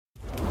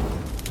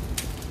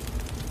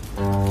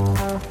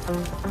Hello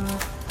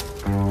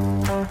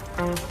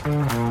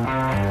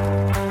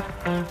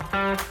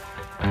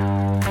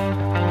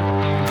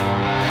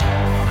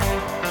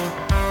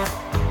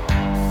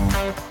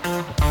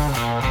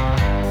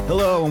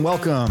and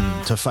welcome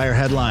to Fire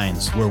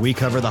Headlines, where we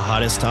cover the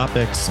hottest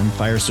topics in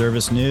fire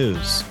service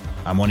news.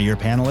 I'm one of your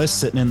panelists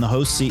sitting in the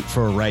host seat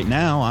for right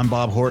now. I'm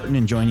Bob Horton,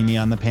 and joining me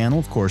on the panel,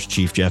 of course,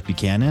 Chief Jeff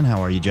Buchanan.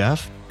 How are you,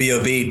 Jeff?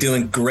 B.O.B.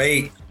 doing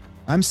great.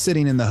 I'm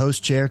sitting in the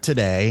host chair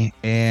today,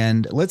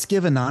 and let's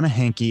give Inanna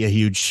Hankey a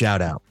huge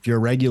shout out. If you're a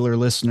regular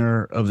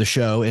listener of the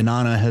show,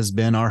 Inanna has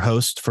been our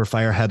host for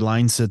Fire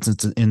Headlines since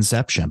its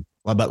inception.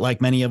 But like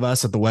many of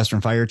us at the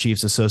Western Fire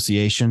Chiefs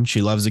Association,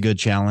 she loves a good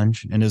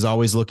challenge and is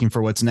always looking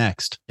for what's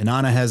next.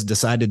 Inanna has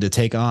decided to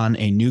take on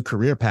a new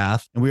career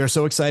path, and we are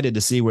so excited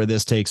to see where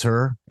this takes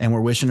her, and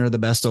we're wishing her the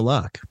best of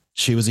luck.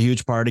 She was a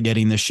huge part of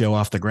getting this show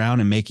off the ground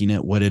and making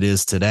it what it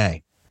is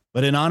today.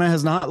 But Inanna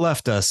has not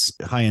left us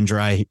high and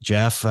dry,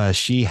 Jeff.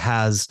 She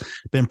has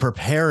been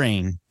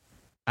preparing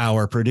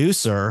our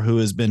producer, who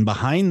has been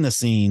behind the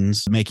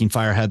scenes making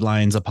Fire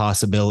Headlines a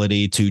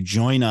possibility, to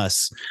join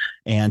us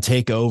and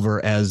take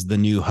over as the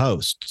new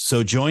host.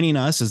 So joining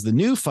us as the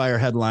new Fire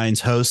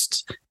Headlines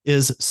host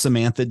is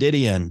Samantha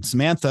Didion.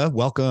 Samantha,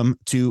 welcome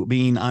to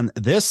being on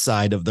this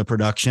side of the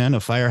production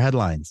of Fire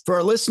Headlines. For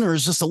our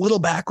listeners, just a little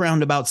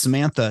background about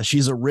Samantha.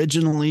 She's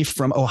originally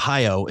from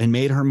Ohio and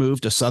made her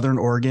move to Southern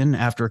Oregon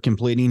after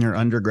completing her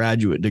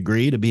undergraduate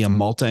degree to be a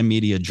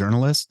multimedia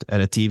journalist at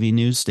a TV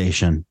news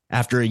station.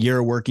 After a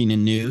year working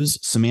in news,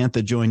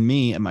 Samantha joined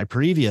me at my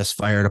previous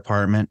fire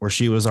department, where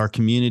she was our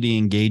community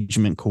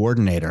engagement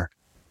coordinator.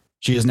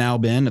 She has now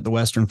been at the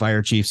Western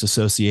Fire Chiefs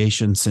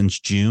Association since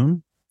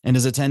June and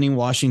is attending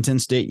Washington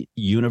State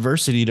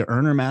University to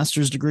earn her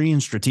master's degree in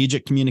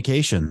strategic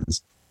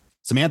communications.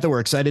 Samantha, we're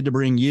excited to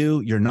bring you,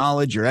 your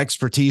knowledge, your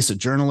expertise at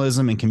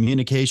journalism and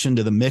communication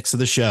to the mix of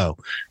the show.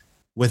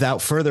 Without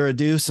further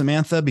ado,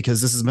 Samantha,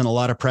 because this has been a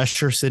lot of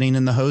pressure sitting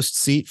in the host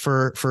seat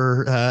for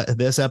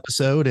this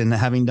episode and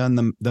having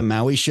done the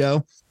Maui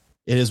show,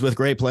 it is with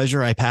great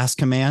pleasure I pass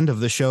command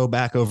of the show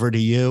back over to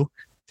you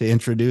to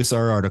introduce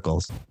our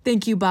articles.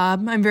 Thank you,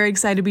 Bob. I'm very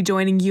excited to be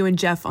joining you and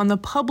Jeff on the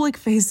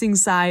public-facing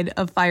side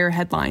of Fire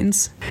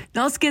Headlines.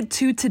 Now let's get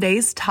to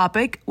today's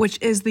topic, which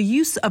is the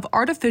use of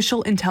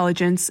artificial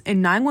intelligence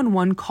in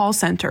 911 call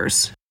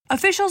centers.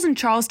 Officials in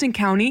Charleston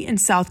County in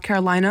South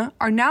Carolina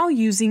are now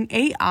using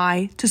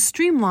AI to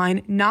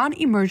streamline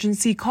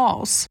non-emergency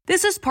calls.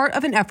 This is part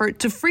of an effort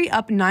to free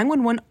up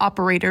 911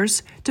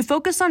 operators to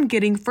focus on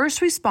getting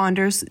first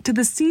responders to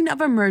the scene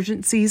of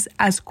emergencies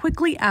as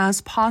quickly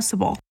as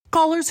possible.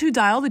 Callers who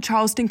dial the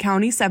Charleston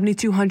County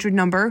 7200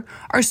 number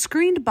are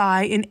screened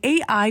by an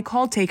AI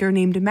call taker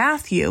named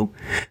Matthew,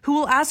 who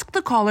will ask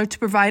the caller to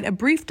provide a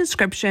brief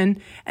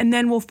description and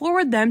then will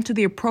forward them to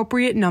the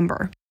appropriate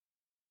number.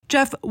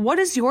 Jeff, what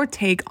is your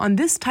take on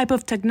this type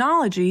of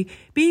technology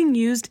being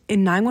used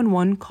in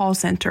 911 call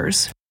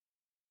centers?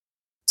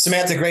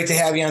 Samantha, great to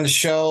have you on the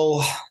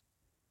show.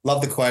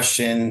 Love the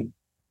question.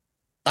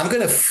 I'm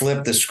going to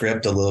flip the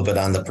script a little bit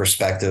on the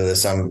perspective of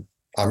this. I'm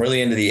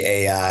really into the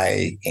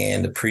AI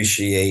and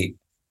appreciate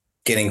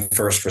getting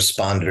first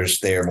responders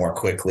there more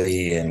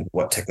quickly and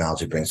what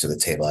technology brings to the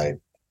table. I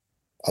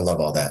love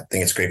all that. I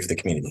think it's great for the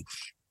community.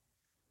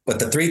 But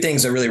the three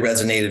things that really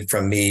resonated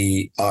from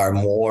me are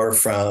more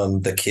from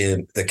the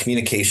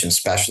communication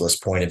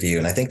specialist point of view.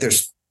 And I think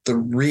there's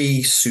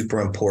three super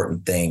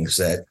important things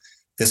that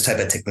this type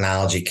of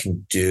technology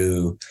can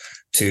do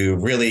to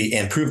really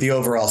improve the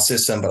overall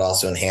system, but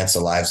also enhance the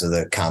lives of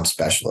the comm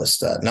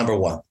specialist. Number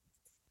one,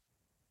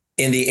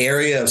 in the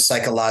area of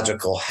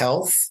psychological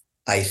health,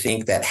 I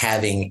think that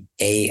having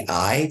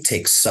AI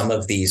takes some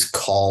of these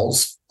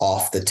calls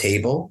off the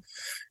table.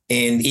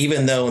 And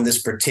even though in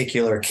this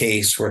particular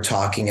case, we're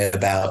talking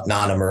about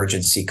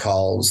non-emergency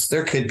calls,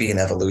 there could be an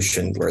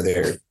evolution where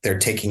they're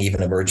taking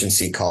even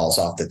emergency calls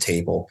off the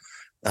table,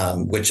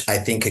 which I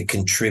think could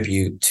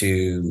contribute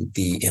to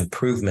the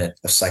improvement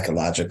of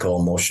psychological,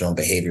 emotional, and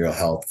behavioral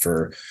health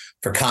for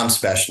comm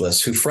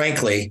specialists who,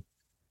 frankly,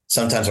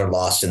 sometimes are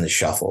lost in the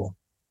shuffle.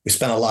 We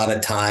spent a lot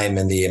of time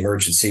in the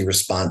emergency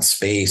response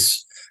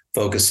space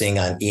focusing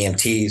on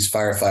EMTs,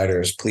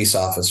 firefighters, police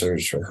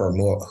officers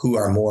who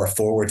are more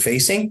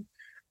forward-facing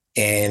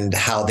and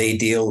how they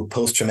deal with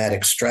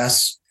post-traumatic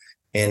stress.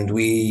 And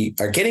we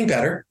are getting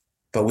better,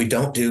 but we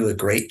don't do a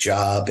great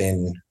job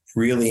in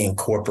really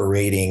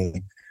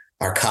incorporating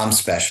our comm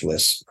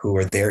specialists who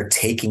are there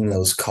taking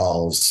those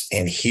calls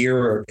and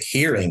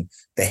hearing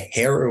the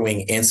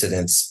harrowing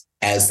incidents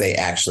as they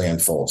actually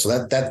unfold.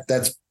 So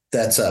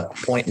that's a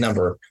point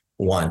number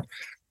one.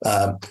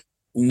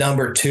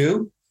 Number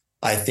two,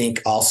 I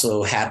think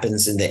also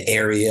happens in the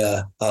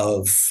area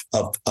of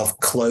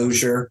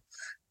closure.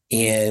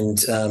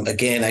 And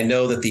again, I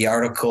know that the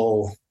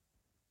article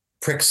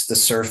pricks the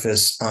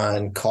surface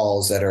on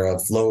calls that are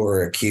of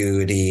lower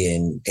acuity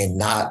and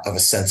not of a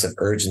sense of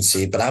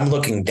urgency, but I'm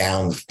looking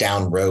down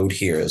road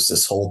here as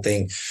this whole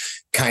thing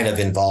kind of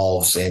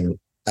involves. And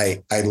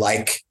I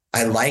like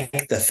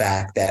the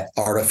fact that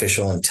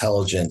artificial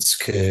intelligence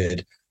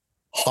could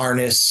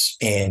harness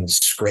and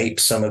scrape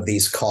some of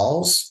these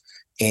calls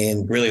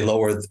and really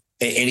lower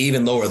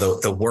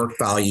the work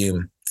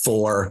volume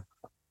for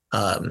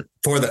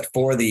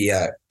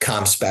the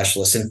comm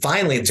specialists. And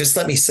finally, just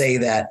let me say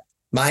that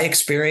my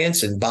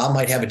experience, and Bob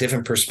might have a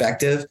different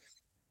perspective,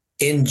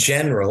 in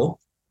general,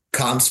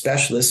 comm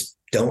specialists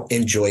don't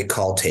enjoy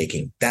call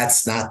taking.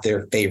 That's not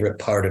their favorite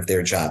part of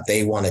their job.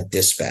 They want to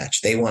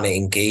dispatch. They want to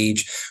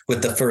engage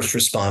with the first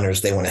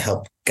responders. They want to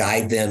help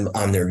guide them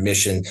on their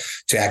mission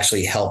to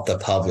actually help the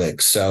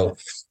public. So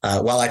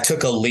while I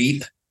took a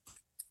leap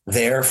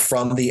there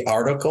from the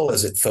article,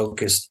 as it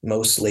focused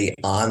mostly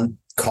on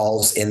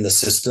calls in the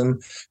system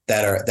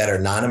that are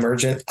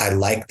non-emergent, I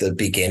like the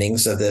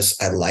beginnings of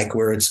this. I like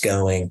where it's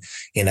going.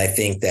 And I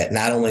think that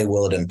not only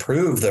will it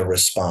improve the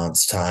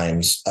response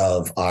times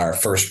of our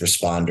first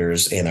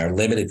responders and our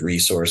limited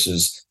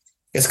resources,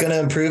 it's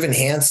going to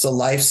enhance the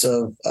lives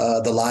of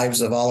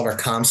all of our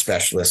comm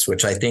specialists,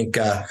 which I think,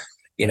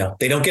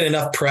 they don't get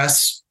enough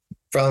press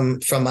from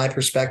my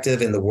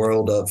perspective in the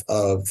world of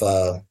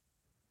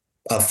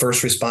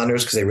first responders,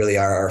 because they really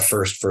are our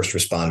first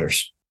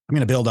responders. I'm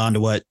going to build on to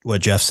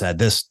what Jeff said.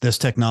 This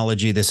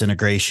technology, this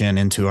integration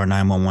into our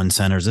 911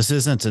 centers, this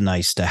isn't a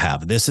nice to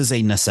have. This is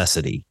a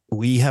necessity.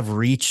 We have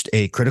reached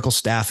a critical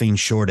staffing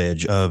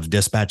shortage of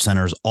dispatch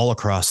centers all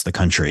across the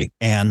country,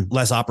 and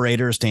less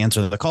operators to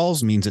answer the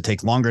calls means it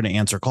takes longer to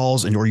answer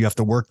calls, or you have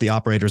to work the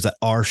operators that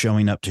are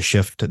showing up to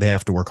shift. They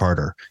have to work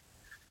harder.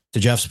 To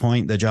Jeff's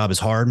point, the job is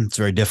hard. It's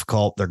very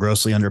difficult. They're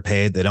grossly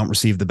underpaid. They don't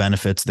receive the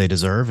benefits they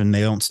deserve, and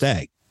they don't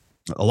stay.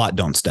 A lot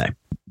don't stay.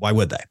 Why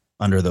would they?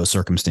 Under those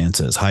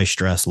circumstances, high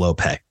stress, low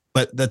pay.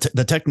 But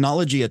the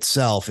technology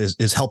itself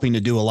is helping to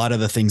do a lot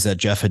of the things that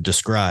Jeff had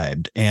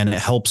described, and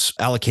it helps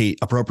allocate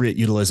appropriate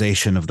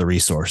utilization of the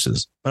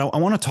resources. But I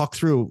want to talk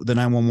through the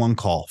 911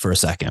 call for a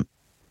second,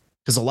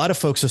 because a lot of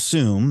folks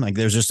assume, like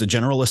there's just a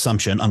general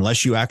assumption,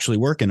 unless you actually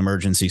work in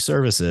emergency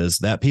services,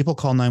 that people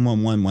call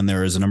 911 when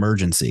there is an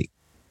emergency.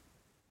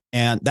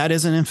 And that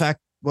isn't, in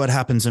fact, what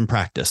happens in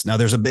practice. Now,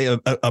 there's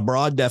a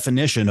broad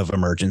definition of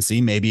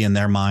emergency. Maybe in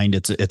their mind,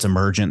 it's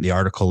emergent. The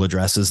article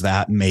addresses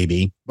that,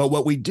 maybe. But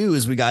what we do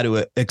is we got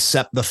to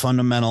accept the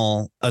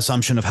fundamental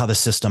assumption of how the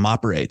system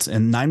operates.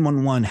 And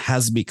 911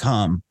 has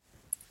become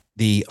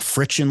the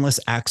frictionless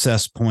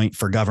access point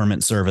for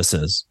government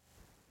services.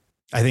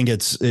 I think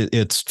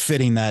it's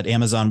fitting that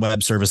Amazon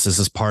Web Services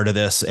is part of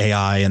this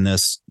AI in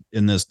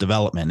this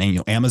development.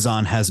 And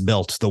Amazon has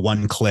built the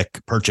one-click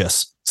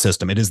purchase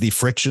system. It is the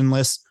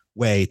frictionless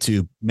way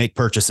to make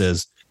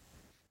purchases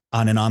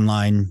on an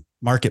online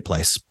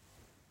marketplace.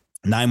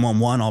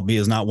 911, albeit,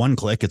 is not one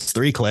click, it's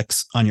 3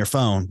 clicks on your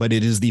phone, but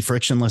it is the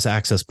frictionless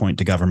access point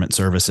to government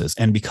services.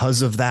 And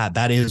because of that,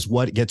 that is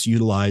what gets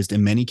utilized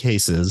in many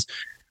cases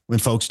when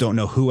folks don't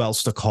know who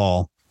else to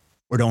call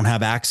or don't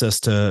have access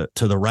to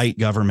the right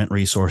government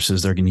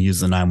resources. They're going to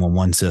use the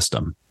 911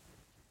 system.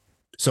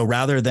 So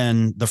rather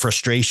than the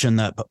frustration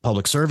that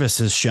public service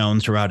has shown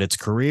throughout its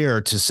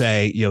career to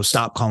say,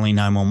 stop calling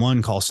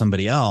 911, call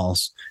somebody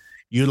else,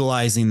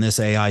 utilizing this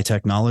AI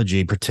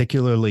technology,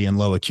 particularly in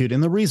low acuity.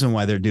 And the reason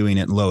why they're doing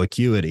it in low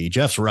acuity,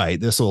 Jeff's right.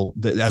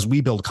 As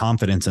we build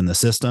confidence in the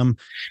system,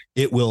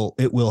 it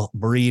will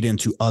breed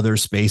into other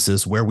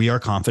spaces where we are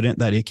confident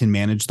that it can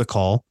manage the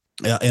call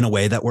in a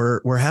way that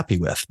we're happy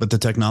with. But the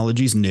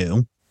technology's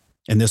new.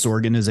 And this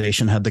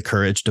organization had the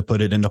courage to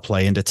put it into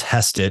play and to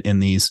test it in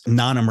these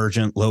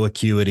non-emergent, low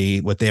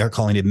acuity, what they are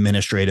calling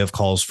administrative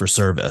calls for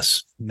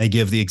service. They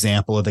give the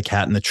example of the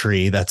cat in the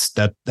tree.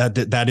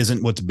 That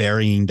isn't what's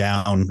burying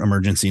down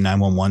emergency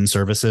 911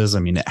 services. I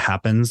mean, it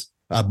happens.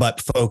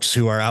 But folks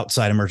who are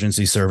outside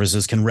emergency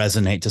services can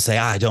resonate to say,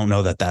 I don't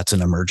know that that's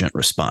an emergent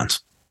response.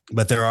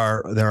 But there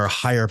are a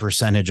higher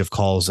percentage of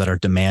calls that are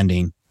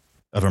demanding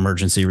of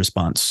emergency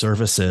response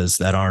services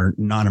that are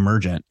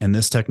non-emergent. And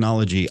this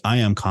technology, I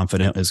am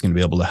confident, is going to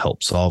be able to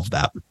help solve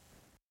that.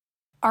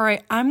 All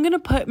right, I'm going to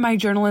put my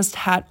journalist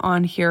hat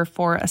on here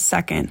for a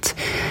second.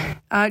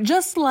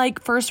 Just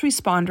like first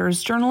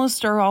responders,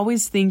 journalists are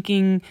always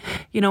thinking,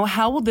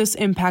 how will this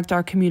impact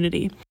our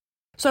community?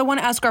 So I want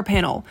to ask our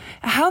panel,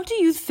 how do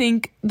you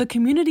think the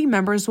community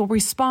members will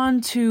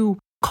respond to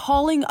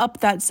calling up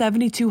that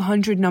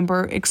 7200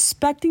 number,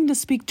 expecting to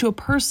speak to a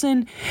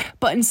person,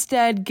 but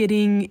instead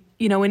getting,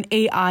 an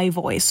AI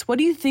voice? What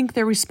do you think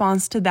their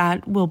response to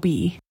that will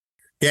be?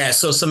 Yeah.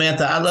 So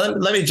Samantha,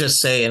 let me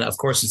just say, and of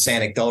course it's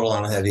anecdotal,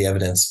 I don't have the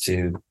evidence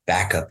to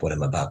back up what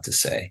I'm about to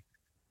say.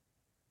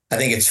 I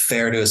think it's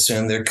fair to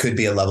assume there could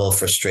be a level of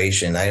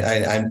frustration.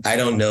 I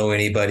don't know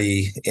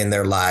anybody in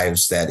their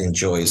lives that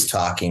enjoys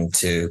talking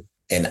to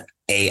an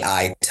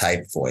AI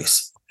type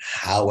voice.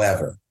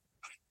 However,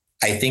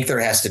 I think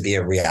there has to be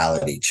a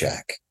reality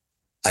check.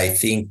 I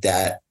think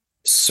that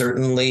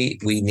certainly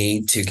we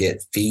need to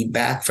get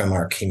feedback from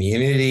our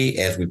community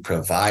as we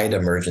provide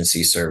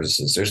emergency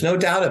services. There's no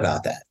doubt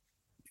about that.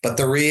 But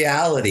the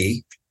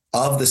reality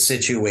of the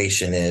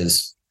situation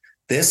is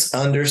this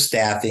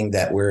understaffing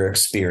that we're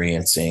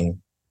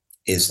experiencing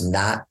is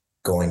not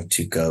going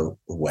to go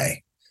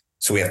away.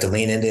 So we have to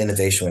lean into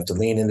innovation. We have to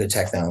lean into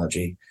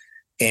technology.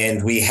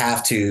 And we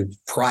have to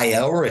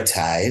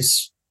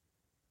prioritize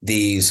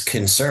these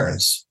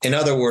concerns. In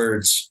other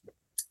words,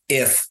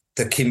 if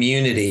the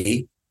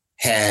community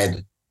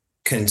had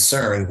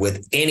concern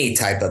with any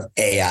type of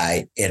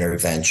AI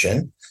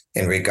intervention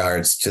in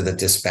regards to the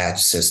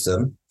dispatch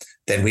system,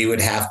 then we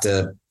would have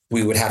to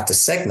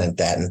segment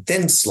that and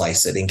thin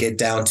slice it and get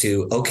down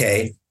to,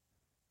 okay,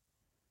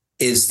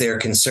 is their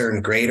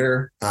concern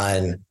greater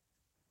on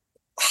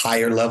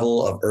higher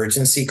level of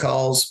urgency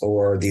calls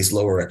or these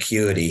lower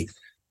acuity?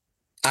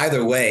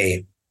 Either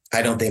way,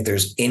 I don't think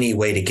there's any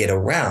way to get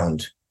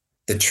around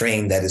the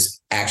train that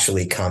is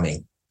actually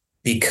coming,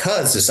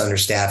 because this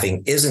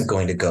understaffing isn't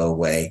going to go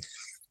away.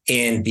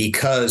 And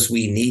because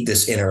we need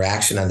this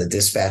interaction on the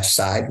dispatch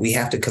side, we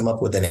have to come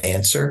up with an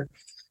answer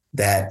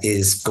that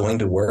is going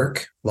to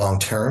work long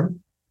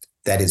term,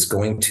 that is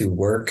going to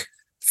work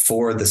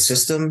for the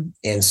system.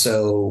 And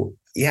so,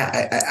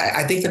 yeah,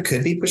 I think there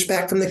could be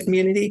pushback from the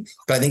community,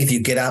 but I think if you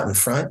get out in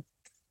front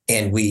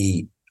and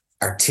we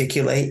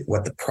articulate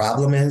what the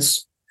problem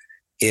is,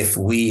 if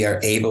we are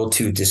able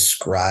to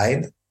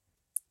describe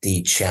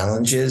the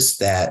challenges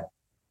that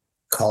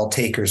call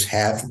takers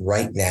have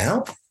right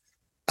now,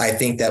 I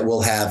think that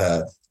we'll have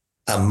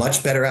a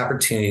much better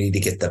opportunity to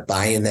get the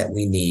buy-in that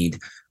we need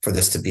for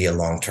this to be a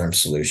long-term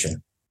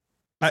solution.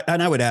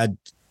 And I would add,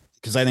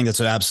 because I think that's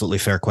an absolutely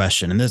fair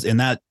question. And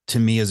that to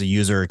me is a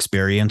user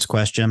experience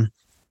question.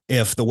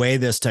 If the way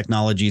this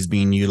technology is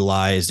being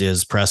utilized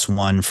is press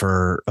 1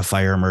 for a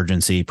fire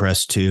emergency,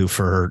 press 2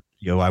 for,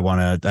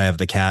 I have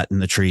the cat in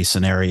the tree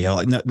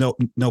scenario.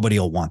 Nobody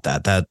will want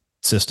that. That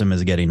system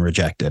is getting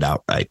rejected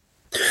outright.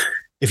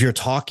 If you're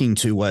talking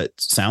to what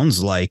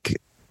sounds like,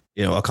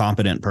 a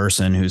competent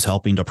person who's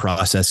helping to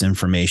process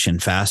information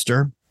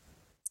faster,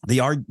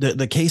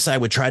 the case I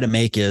would try to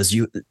make is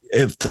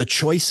if the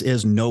choice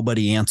is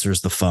nobody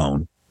answers the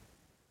phone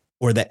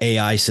or the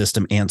AI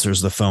system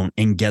answers the phone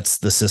and gets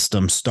the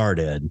system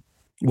started,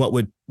 what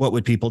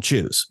would people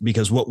choose?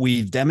 Because what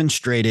we've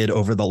demonstrated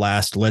over the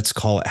last, let's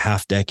call it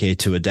half decade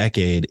to a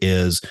decade,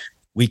 is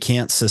we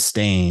can't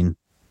sustain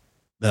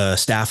the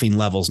staffing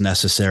levels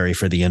necessary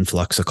for the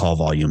influx of call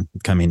volume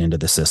coming into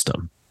the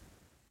system.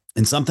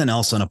 And something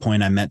else on a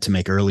point I meant to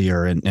make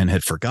earlier and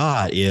had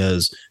forgot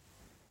is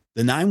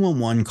the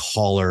 911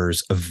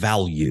 caller's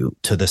value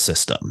to the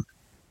system,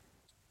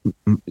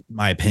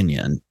 my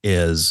opinion,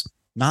 is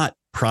not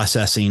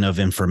processing of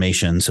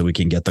information so we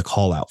can get the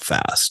call out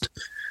fast.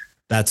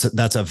 That's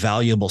a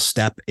valuable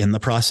step in the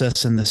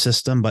process in the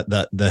system, but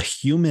the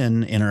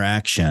human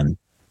interaction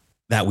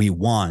that we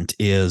want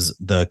is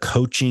the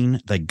coaching,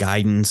 the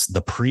guidance,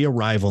 the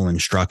pre-arrival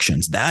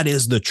instructions. That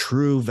is the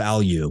true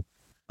value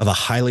of a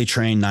highly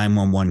trained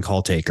 911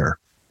 call taker,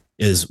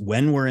 is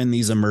when we're in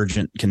these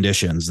emergent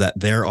conditions, that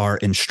there are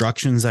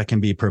instructions that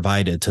can be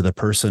provided to the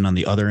person on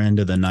the other end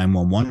of the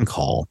 911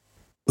 call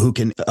who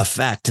can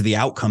affect the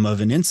outcome of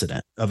an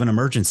incident, of an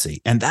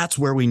emergency. And that's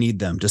where we need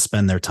them to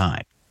spend their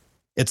time.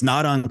 It's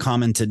not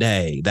uncommon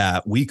today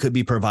that we could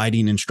be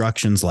providing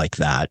instructions like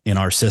that in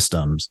our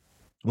systems,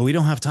 but we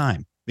don't have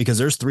time because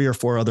there's 3 or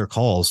 4 other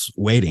calls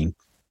waiting.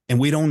 And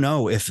we don't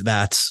know if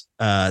that's,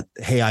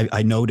 hey,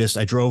 I noticed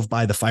I drove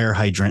by the fire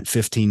hydrant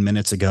 15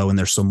 minutes ago and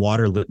there's some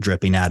water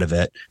dripping out of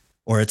it,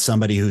 or it's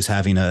somebody who's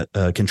having a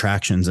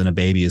contractions and a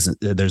baby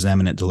there's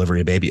imminent delivery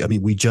of baby. I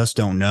mean, we just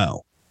don't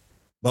know.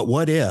 But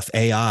what if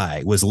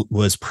AI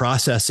was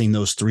processing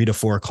those 3 to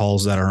 4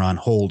 calls that are on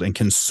hold and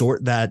can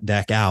sort that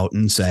deck out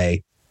and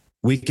say,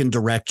 we can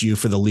direct you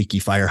for the leaky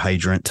fire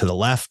hydrant to the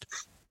left,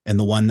 and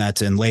the one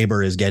that's in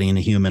labor is getting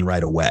a human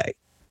right away.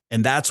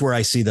 And that's where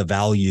I see the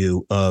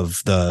value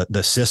of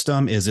the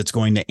system, is it's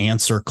going to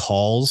answer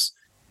calls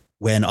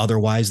when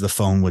otherwise the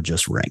phone would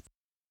just ring.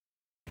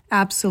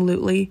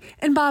 Absolutely.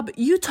 And Bob,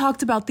 you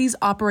talked about these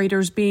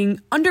operators being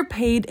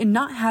underpaid and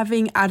not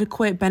having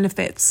adequate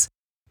benefits.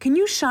 Can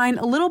you shine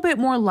a little bit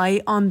more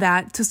light on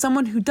that to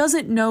someone who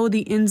doesn't know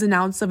the ins and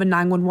outs of a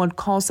 911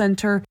 call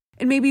center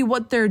and maybe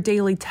what their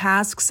daily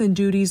tasks and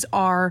duties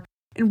are,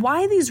 and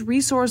why these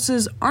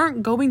resources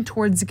aren't going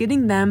towards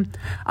getting them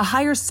a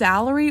higher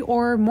salary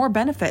or more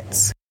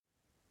benefits?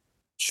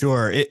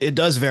 Sure. It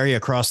does vary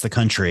across the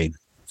country,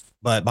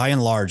 but by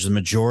and large, the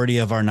majority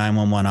of our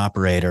 911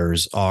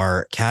 operators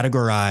are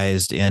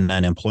categorized in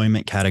an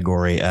employment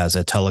category as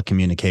a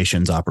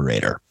telecommunications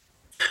operator.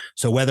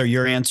 So whether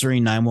you're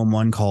answering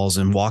 911 calls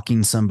and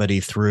walking somebody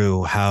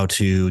through how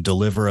to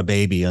deliver a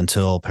baby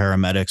until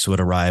paramedics would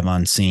arrive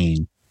on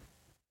scene,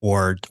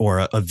 or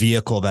a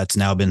vehicle that's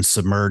now been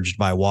submerged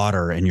by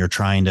water and you're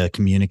trying to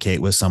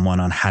communicate with someone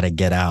on how to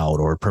get out,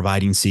 or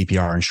providing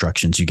CPR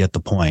instructions, you get the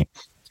point,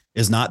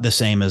 is not the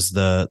same as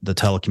the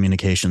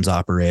telecommunications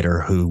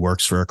operator who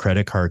works for a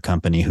credit card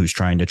company who's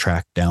trying to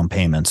track down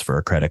payments for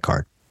a credit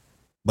card.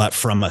 But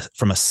from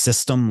a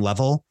system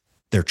level,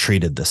 they're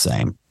treated the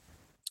same.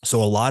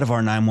 So a lot of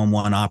our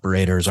 911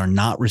 operators are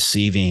not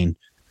receiving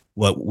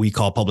what we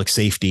call public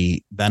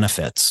safety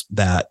benefits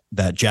that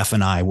Jeff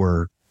and I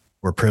were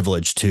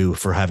privileged to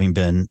for having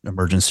been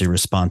emergency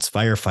response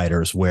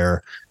firefighters,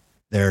 where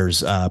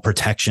there's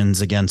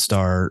protections against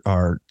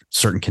our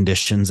certain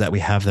conditions that we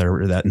have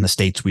that in the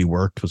states we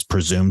worked was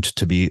presumed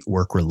to be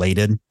work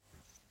related.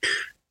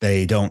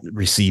 They don't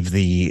receive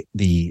the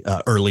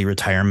early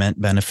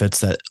retirement benefits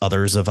that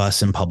others of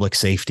us in public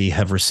safety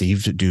have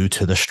received due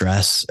to the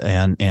stress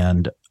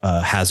and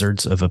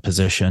hazards of a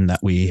position that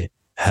we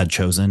had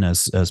chosen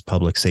as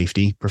public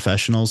safety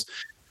professionals.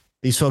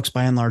 These folks,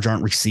 by and large,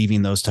 aren't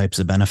receiving those types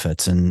of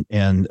benefits, and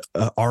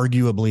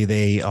arguably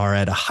they are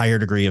at a higher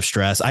degree of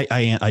stress.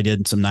 I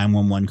did some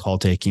 911 call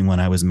taking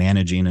when I was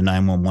managing a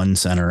 911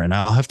 center, and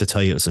I'll have to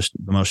tell you, it was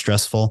the most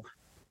stressful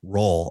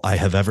role I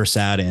have ever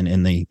sat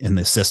in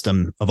the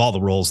system of all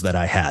the roles that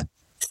I had.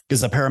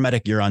 Because a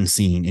paramedic, you're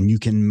unseen and you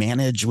can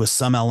manage with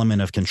some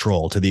element of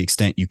control to the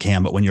extent you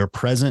can. But when you're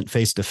present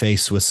face to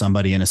face with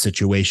somebody in a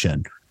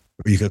situation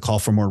where you could call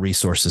for more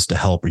resources to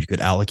help, or you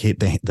could allocate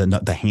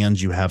the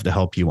hands you have to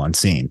help you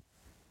unseen.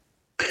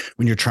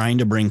 When you're trying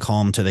to bring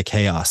calm to the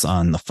chaos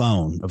on the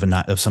phone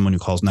of someone who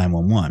calls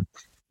 911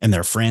 and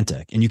they're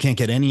frantic and you can't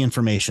get any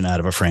information out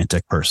of a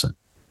frantic person.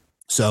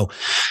 So,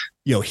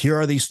 here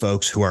are these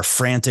folks who are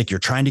frantic. You're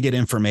trying to get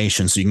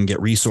information so you can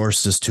get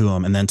resources to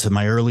them. And then to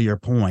my earlier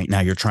point, now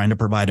you're trying to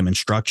provide them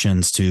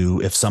instructions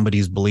to, if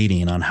somebody's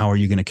bleeding, on how are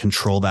you going to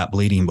control that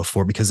bleeding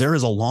because there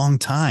is a long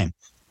time.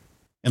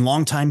 And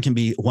long time can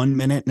be 1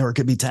 minute, or it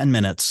could be 10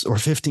 minutes or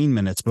 15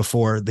 minutes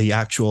before the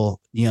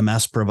actual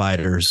EMS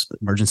providers,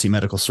 emergency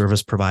medical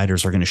service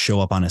providers, are going to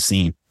show up on a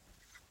scene.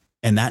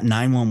 And that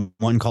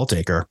 911 call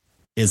taker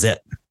is it.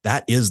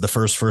 That is the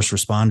first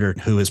responder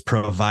who is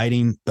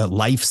providing the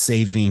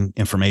life-saving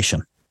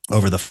information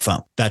over the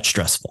phone. That's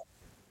stressful.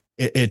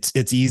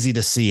 It's easy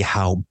to see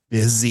how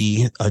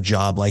busy a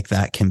job like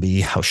that can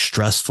be, how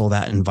stressful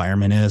that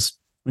environment is.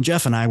 When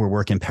Jeff and I were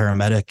working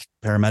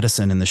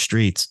paramedicine in the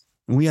streets,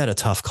 and we had a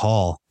tough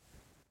call,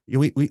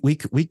 we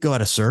go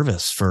out of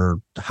service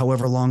for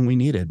however long we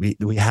needed.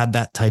 We had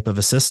that type of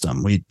a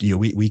system.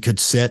 We could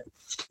sit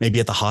maybe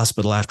at the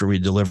hospital after we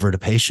delivered a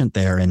patient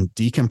there and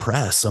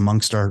decompress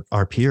amongst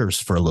our peers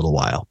for a little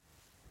while.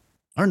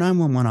 Our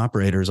 911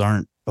 operators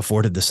aren't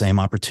afforded the same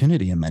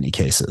opportunity in many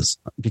cases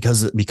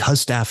because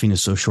staffing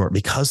is so short,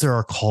 because there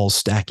are calls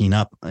stacking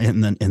up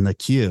in the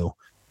queue.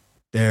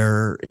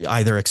 They're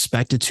either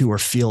expected to or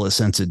feel a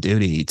sense of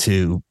duty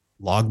to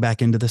log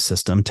back into the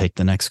system, take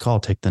the next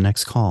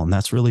call. And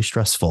that's really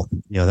stressful.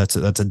 That's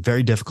a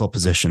very difficult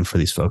position for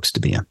these folks to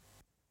be in.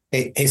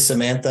 Hey,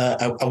 Samantha,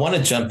 I want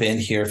to jump in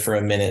here for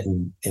a minute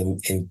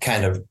and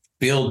kind of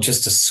build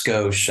just a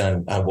skosh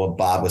on what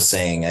Bob was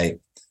saying.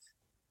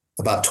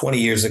 About 20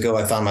 years ago,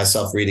 I found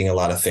myself reading a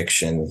lot of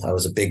fiction. I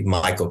was a big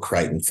Michael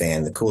Crichton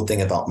fan. The cool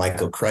thing about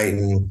Michael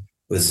Crichton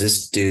was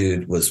this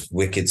dude was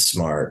wicked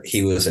smart.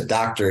 He was a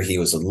doctor. He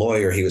was a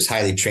lawyer. He was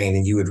highly trained.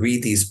 And you would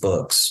read these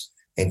books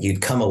and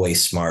you'd come away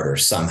smarter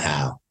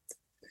somehow.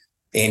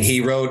 And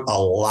he wrote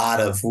a lot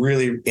of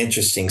really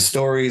interesting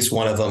stories.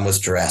 One of them was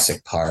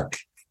Jurassic Park.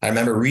 I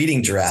remember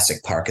reading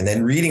Jurassic Park and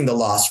then reading The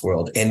Lost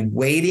World and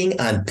waiting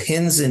on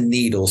pins and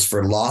needles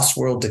for Lost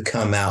World to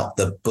come out.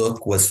 The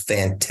book was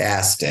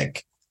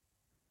fantastic.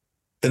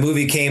 The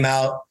movie came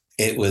out.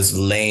 It was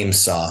lame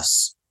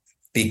sauce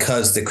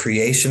because the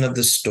creation of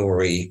the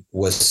story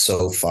was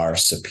so far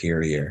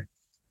superior.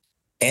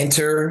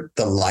 Enter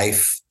the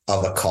life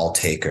of a call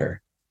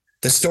taker.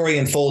 The story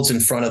unfolds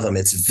in front of them.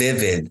 It's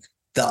vivid.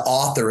 The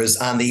author is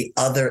on the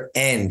other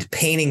end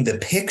painting the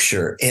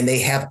picture, and they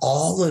have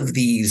all of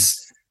these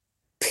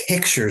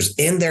pictures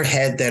in their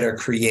head that are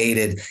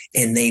created,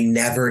 and they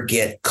never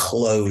get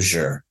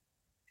closure.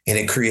 And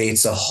it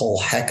creates a whole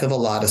heck of a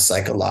lot of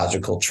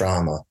psychological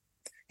trauma.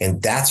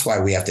 And that's why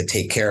we have to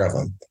take care of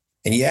them.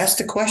 And you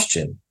asked a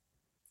question,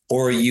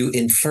 or you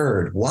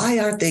inferred, why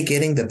aren't they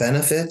getting the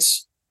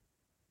benefits?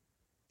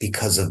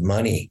 Because of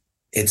money.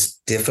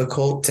 It's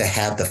difficult to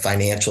have the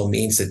financial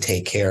means to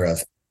take care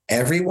of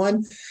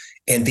everyone.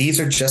 And these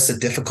are just the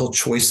difficult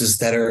choices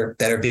that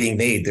are being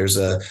made. There's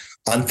a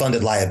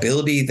unfunded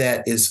liability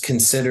that is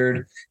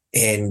considered,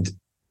 and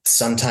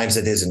sometimes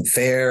it isn't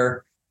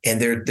fair.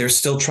 And they're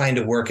still trying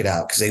to work it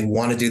out because they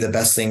want to do the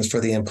best things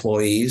for the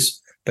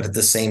employees, but at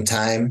the same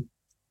time,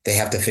 they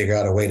have to figure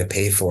out a way to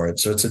pay for it.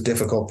 So it's a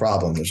difficult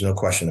problem. There's no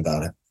question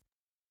about it.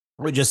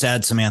 I would just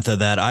add, Samantha,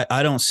 that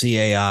I don't see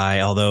AI,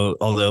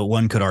 although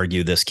one could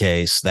argue this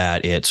case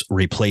that it's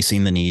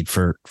replacing the need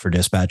for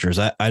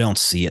dispatchers. I don't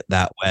see it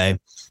that way,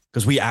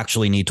 because we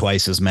actually need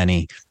twice as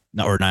many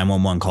or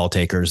 911 call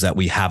takers that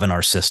we have in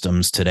our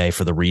systems today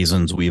for the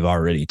reasons we've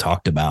already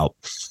talked about.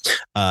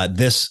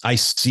 I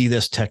see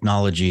this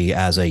technology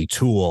as a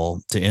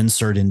tool to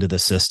insert into the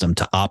system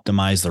to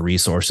optimize the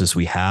resources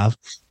we have,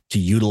 to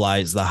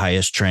utilize the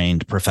highest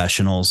trained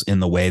professionals in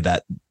the way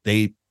that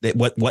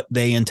what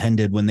they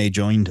intended when they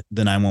joined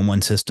the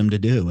 911 system to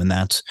do. And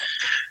that's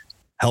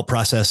help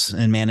process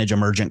and manage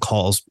emergent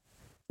calls,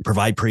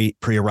 provide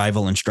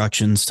pre-arrival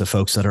instructions to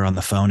folks that are on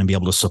the phone, and be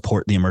able to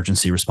support the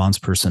emergency response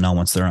personnel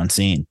once they're on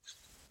scene.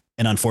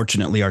 And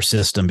unfortunately, our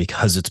system,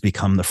 because it's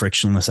become the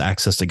frictionless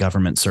access to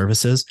government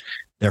services,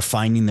 they're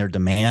finding their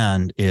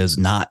demand is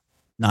not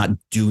not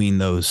doing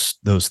those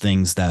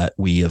things that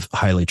we have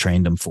highly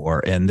trained them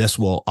for. And this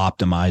will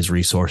optimize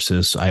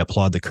resources. I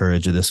applaud the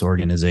courage of this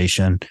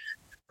organization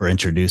for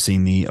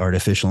introducing the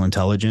artificial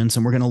intelligence,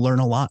 and we're going to learn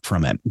a lot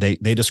from it.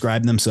 They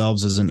describe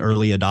themselves as an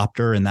early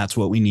adopter, and that's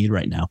what we need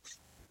right now.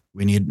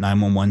 We need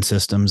 911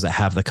 systems that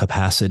have the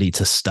capacity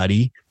to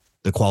study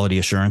the quality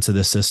assurance of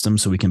this system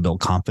so we can build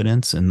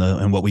confidence in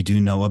what we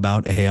do know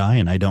about AI.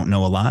 And I don't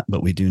know a lot,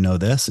 but we do know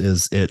this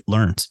is it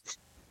learns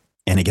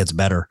and it gets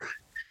better.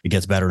 It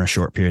gets better in a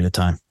short period of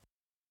time.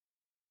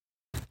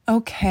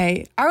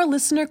 Okay, our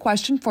listener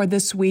question for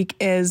this week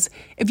is,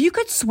 if you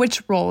could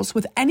switch roles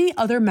with any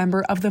other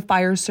member of the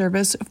fire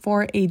service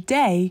for a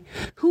day,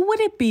 who would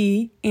it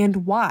be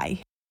and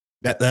why?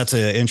 That's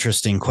an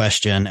interesting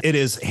question. It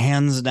is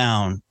hands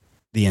down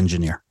the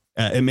engineer.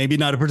 And maybe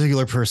not a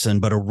particular person,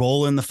 but a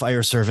role in the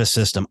fire service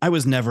system. I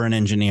was never an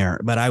engineer,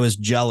 but I was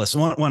jealous.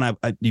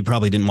 You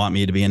probably didn't want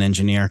me to be an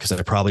engineer because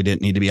I probably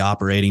didn't need to be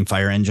operating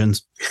fire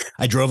engines.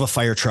 I drove a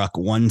fire truck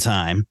one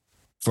time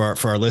for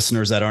our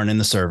listeners that aren't in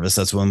the service.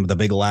 That's one with the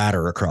big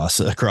ladder across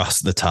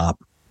the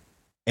top.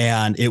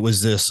 And it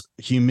was this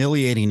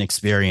humiliating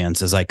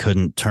experience as I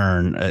couldn't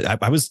turn. I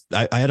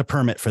had a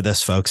permit for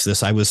this, folks.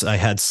 I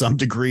had some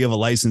degree of a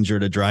licensure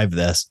to drive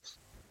this.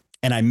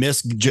 And I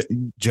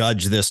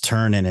misjudged this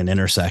turn in an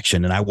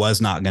intersection, and I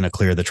was not going to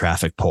clear the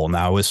traffic pole.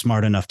 Now, I was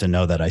smart enough to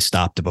know that I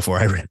stopped before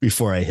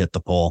I hit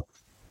the pole.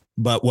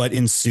 But what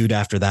ensued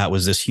after that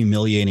was this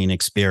humiliating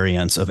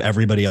experience of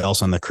everybody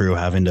else on the crew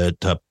having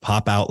to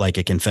pop out like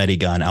a confetti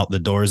gun out the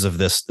doors of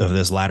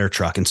this ladder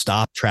truck and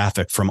stop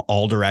traffic from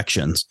all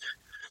directions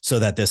so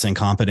that this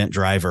incompetent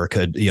driver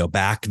could,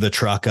 back the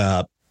truck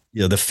up,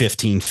 the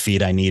 15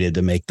 feet I needed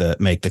to make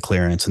the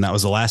clearance. And that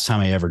was the last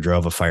time I ever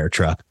drove a fire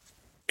truck.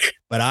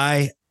 But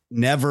I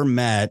never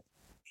met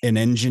an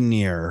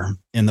engineer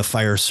in the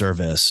fire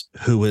service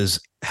who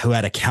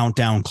had a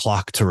countdown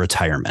clock to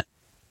retirement.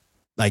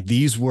 Like,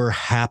 these were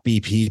happy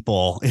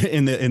people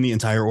in the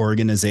entire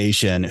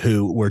organization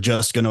who were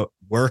just going to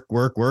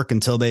work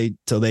until they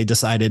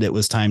decided it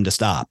was time to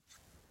stop.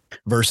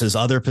 Versus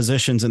other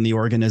positions in the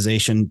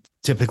organization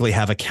typically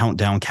have a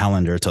countdown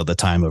calendar till the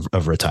time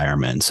of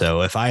retirement.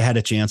 So if I had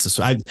a chance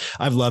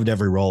I've loved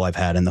every role I've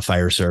had in the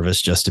fire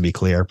service, just to be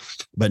clear,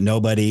 but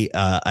nobody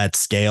at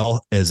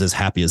scale is as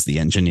happy as the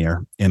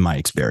engineer in my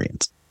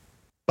experience.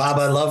 Bob,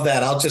 I love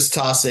that. I'll just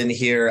toss in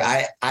here.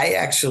 I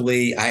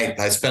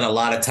spent a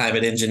lot of time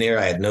at engineer.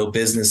 I had no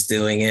business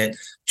doing it.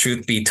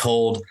 Truth be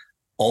told,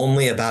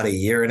 only about a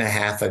year and a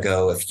half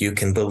ago, if you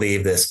can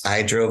believe this,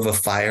 I drove a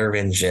fire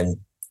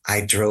engine,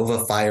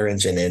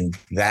 and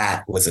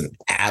that was an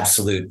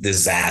absolute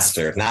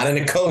disaster. Not in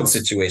a code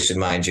situation,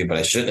 mind you, but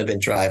I shouldn't have been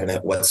driving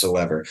it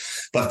whatsoever.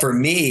 But for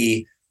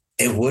me,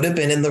 it would have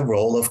been in the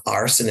role of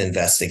arson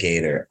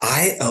investigator.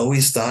 I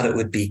always thought it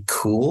would be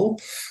cool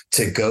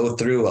to go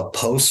through a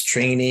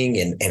post-training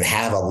and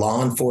have a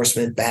law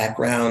enforcement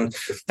background.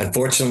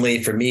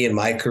 Unfortunately for me in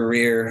my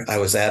career, I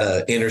was at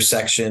an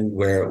intersection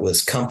where it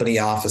was company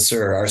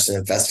officer or arson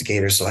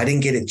investigator, so I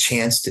didn't get a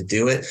chance to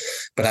do it.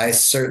 But I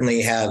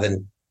certainly have a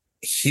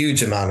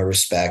huge amount of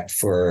respect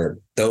for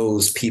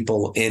those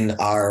people in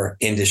our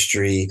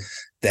industry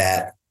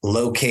that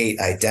locate,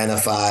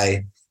 identify,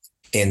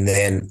 and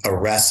then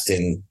arrest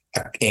and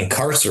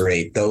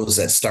incarcerate those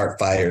that start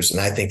fires. And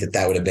I think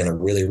that would have been a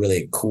really,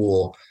 really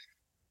cool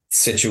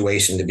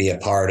situation to be a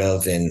part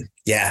of. And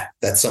yeah,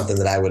 that's something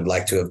that I would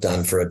like to have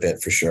done for a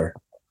bit, for sure.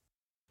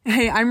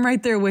 Hey, I'm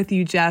right there with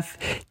you, Jeff.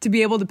 To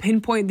be able to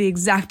pinpoint the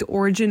exact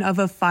origin of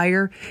a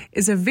fire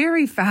is a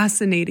very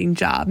fascinating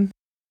job.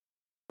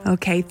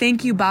 Okay,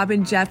 thank you, Bob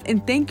and Jeff,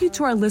 and thank you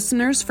to our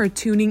listeners for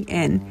tuning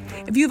in.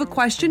 If you have a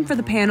question for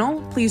the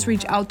panel, please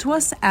reach out to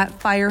us at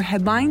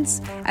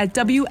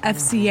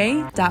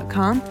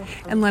fireheadlines@wfca.com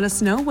and let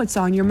us know what's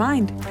on your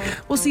mind.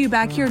 We'll see you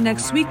back here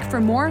next week for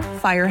more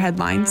Fire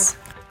Headlines.